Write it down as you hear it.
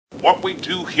What we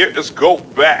do here is go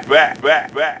back.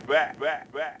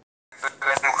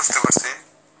 মুখস্থ করছি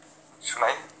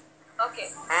শোনাই ওকে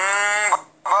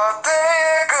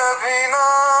बातें कभी ना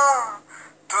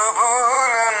तू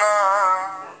भूलना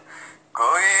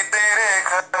कोई तेरे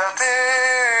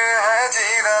खातिर है जी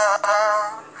रहा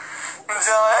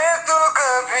जाए तो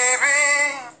कभी भी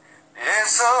ये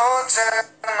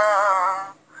सोचना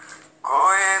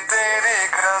कोई तेरी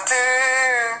खातिर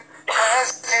है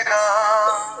जी रहा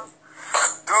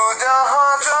तू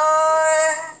जहाँ जाए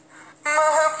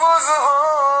महफूज हो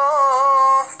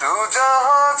तू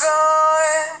जहाँ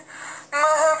जाए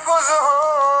महफूज हो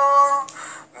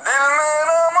दिल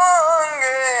मेरा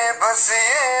मांगे बस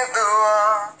ये दुआ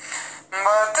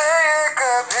बातें ये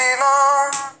कभी ना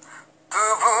तू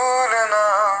भूलना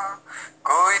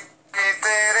कोई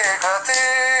तेरे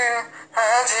खातिर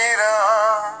है जी रहा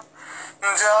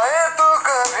जाए तो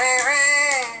कभी भी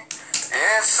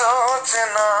ये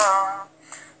सोचना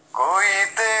कोई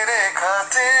तेरे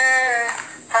खातिर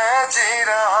है जी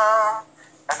रहा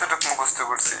এতটুকু মুখস্থ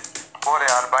করছি পরে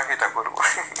আর বাকিটা করবো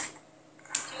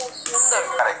সুন্দর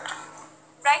কারেক্ট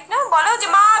রাইট না বলো যে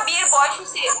মা বিয়ের বয়স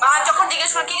হয়েছে মা যখন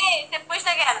জিজ্ঞেস করে কি রে সেট করিস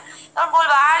না কেন তখন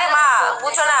বলবা আরে মা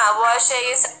বুঝছো না বয়স হয়ে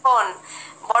গেছে এখন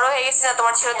বড় হয়ে গেছে না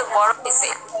তোমার ছেলে তো বড় হয়েছে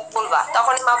বলবা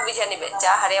তখনই মা বুঝে নিবে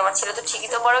যা হারে আমার ছেলে তো ঠিকই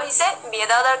তো বড় হয়েছে বিয়ে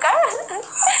দেওয়া দরকার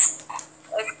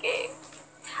ওকে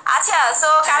আচ্ছা সো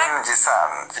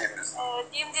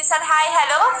জিম জি স্যার হাই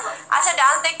হ্যালো আচ্ছা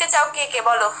ডান্স দেখতে চাও কে কে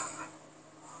বলো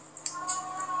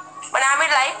মানে আমি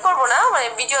লাইভ করবো না মানে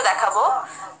ভিডিও দেখাবো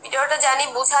ভিডিওটা জানি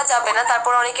বোঝা যাবে না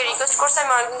তারপর অনেকে রিকোয়েস্ট করছে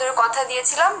আমি অনেকদিন ধরে কথা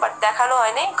দিয়েছিলাম বাট দেখানো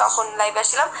হয়নি কখন লাইভ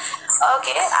আসলাম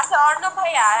ওকে আচ্ছা অর্ণব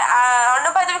ভাইয়া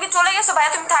অর্ণব ভাই তুমি কি চলে গেছো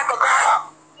ভাইয়া তুমি থাকো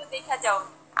দেখা যাও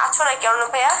আছো নাকি অর্ণব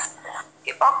ভাইয়া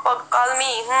পক পক কল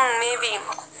মি মেবি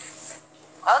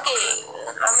ওকে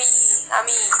আমি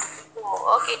আমি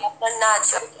ওকে আপনার নাচ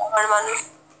আমার মানুষ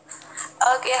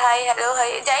ওকে হাই হ্যালো হাই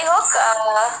যাই হোক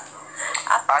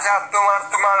আচ্ছা তোমার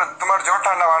তোমার তোমার জ্বর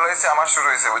ঠান্ডা ভালো হয়েছে আমার শুরু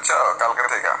হয়েছে বুঝছো কালকে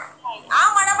থেকে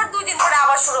আমার আবার 2 দিন পরে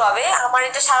আবার শুরু হবে আমার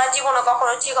এটা সারা জীবনও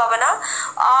কখনো ঠিক হবে না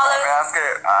আজকে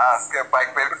আজকে বাইক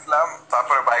বের করলাম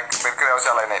তারপরে বাইক বের করে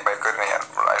চালাই নাই বাইক করে নাই আর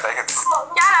রেখে দিচ্ছি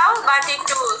চালাও বাট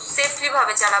একটু সেফলি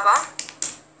ভাবে চালাবা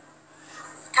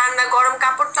ঠান্ডা গরম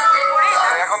কাপড় চোপড় পরে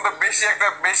এখন তো বেশি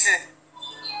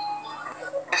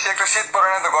একটা শীত পড়ে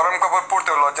না তো গরম কাপড়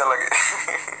পরতেও লজ্জা লাগে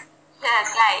হ্যাঁ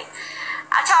তাই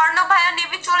আচ্ছা অর্ণব ভাইয়া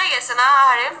নেবি চলে গেছে না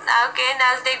আরে ওকে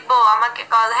নাচ দেখবো আমাকে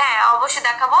কল হ্যাঁ অবশ্যই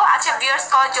দেখাবো আচ্ছা ভিউয়ার্স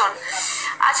কজন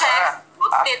আচ্ছা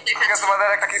তোমাদের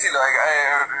একটা কি ছিল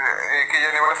কি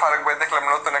জানি বলে ফারুক ভাই দেখলাম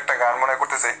নতুন একটা গান মনে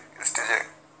করতেছে স্টেজে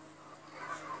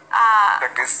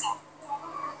প্র্যাকটিস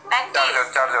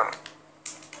চারজন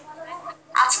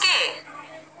আজকে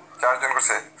চারজন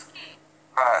করছে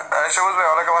হ্যাঁ সবুজ ভাই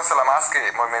ওয়ালাইকুম আসসালাম আজকে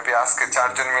মেবি আজকে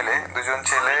চারজন মিলে দুজন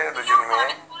ছেলে দুজন মেয়ে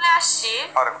চলে আসছি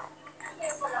ফারুক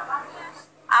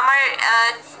আমার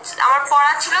আমার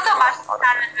পড়া ছিল তো আমার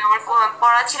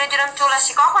পড়া ছিল যেরকম চলে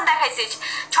আসছি কখন দেখাইছিস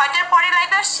 6টার পরে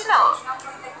লাইভ আসছিল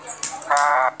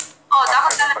ও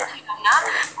তখন না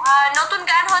নতুন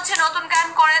গান হচ্ছে নতুন গান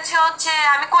করেছে হচ্ছে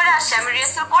আমি করে আসছি আমি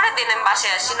রিহার্সাল করে দিন আমি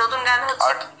বাসায় আসছি নতুন গান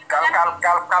হচ্ছে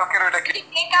কালকের ওইটা কি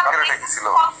ছিল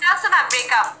আছে না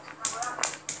ব্রেকআপ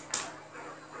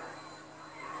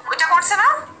ওটা করছে না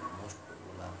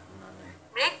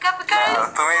ব্রেকআপ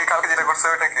তুমি কালকে যেটা করছো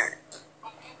ওইটা কি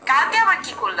কালকে আবার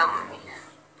কি করলাম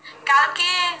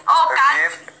কালকে ও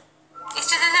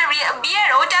স্টেজের বিয়ের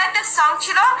ওইটা একটা সং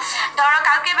ছিল ধরো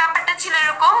কালকে ব্যাপারটা ছিল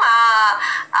এরকম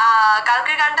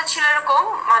কালকের গানটা ছিল এরকম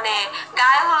মানে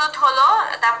গায়ে হলুদ হলো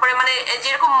তারপরে মানে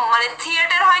যেরকম মানে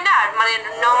থিয়েটার হয় না মানে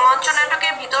মঞ্চ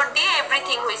নাটকের ভিতর দিয়ে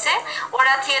এভরিথিং হয়েছে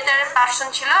ওরা থিয়েটারের পার্সন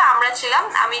ছিল আমরা ছিলাম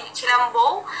আমি ছিলাম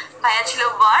বউ ভাইয়া ছিল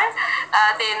বর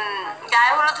দেন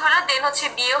গায়ে হলুদ হলো দেন হচ্ছে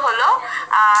বিয়ে হলো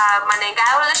মানে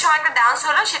গায়ে হলুদের সময় একটা ডান্স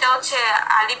হলো সেটা হচ্ছে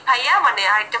আলিফ ভাইয়া মানে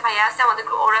আরেকটা ভাইয়া আছে আমাদের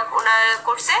ওনারা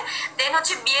করছে দেন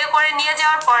হচ্ছে বিয়ে করে নিয়ে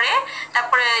যাওয়ার পরে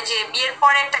তারপরে যে বিয়ের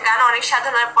পরে একটা গান অনেক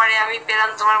সাধনার পরে আমি পেলাম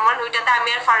তোমার মন ওইটাতে আমি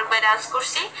আর ফারুক ভাই ডান্স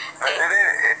করছি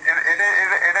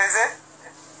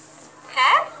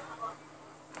হ্যাঁ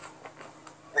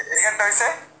এই গানটা হইছে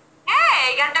হ্যাঁ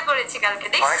এই গানটা করেছি কালকে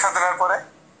দেখছি অনেক সাধনার পরে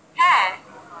হ্যাঁ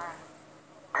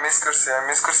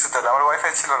মিস করছি তাহলে আমার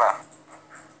ওয়াইফাই ছিল না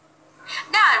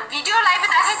না ভিডিও লাইভে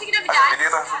দেখাইছি কিনা আমি জানি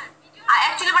ভিডিও তো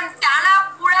অ্যাকচুয়ালি মানে টানা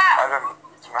পুরা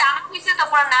টানা হয়েছে তো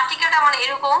পুরা নাটিকাটা মানে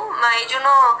এরকম এই জন্য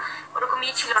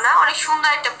ওরকমই ছিল না অনেক সুন্দর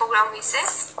একটা প্রোগ্রাম হয়েছে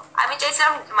আমি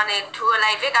চাইছিলাম মানে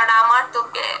লাইভে কারণ আমার তো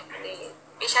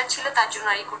প্রেশার ছিল তার জন্য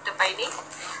আর করতে পারিনি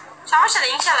সমস্যা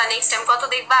নেই ইনশাল্লাহ নেক্সট টাইম কত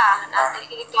দেখবা না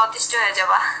দেখে একটু অতিষ্ঠ হয়ে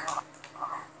যাবা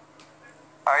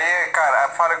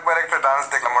ফারুক ভাইয়ের একটা ডান্স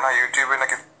দেখলাম মনে হয় ইউটিউবে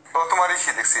নাকি ও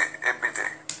বেশি দেখছি এফবিতে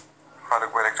ফারুক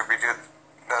ভাইয়ের একটা ভিডিও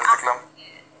দেখলাম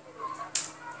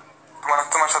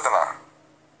তোমার সাথে না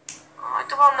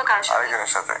হয়তো বা অন্য কারোর সাথে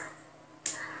আরেকজনের সাথে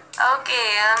ওকে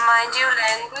mind you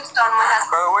language Tanmoy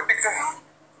Hasan ওই দিকটা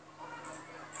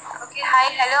ওকে হাই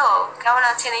হ্যালো কেমন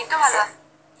আছেন এই তো ভালো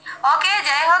ওকে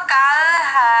যাই হোক কাল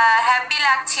হ্যাপি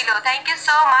লাগছিল থ্যাংক ইউ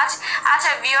সো মাচ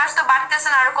আচ্ছা ভিউয়ার্স তো বাড়তেছে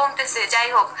না আরো কমতেছে যাই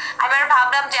হোক আমি আর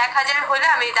ভাবলাম যে 1000 হইলে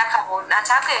আমি দেখাবো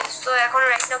আচ্ছা ওকে তো এখন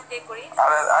র্যাঙ্ক প্লে করি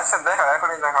আরে আচ্ছা দেখো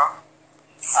এখনই দেখো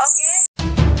ওকে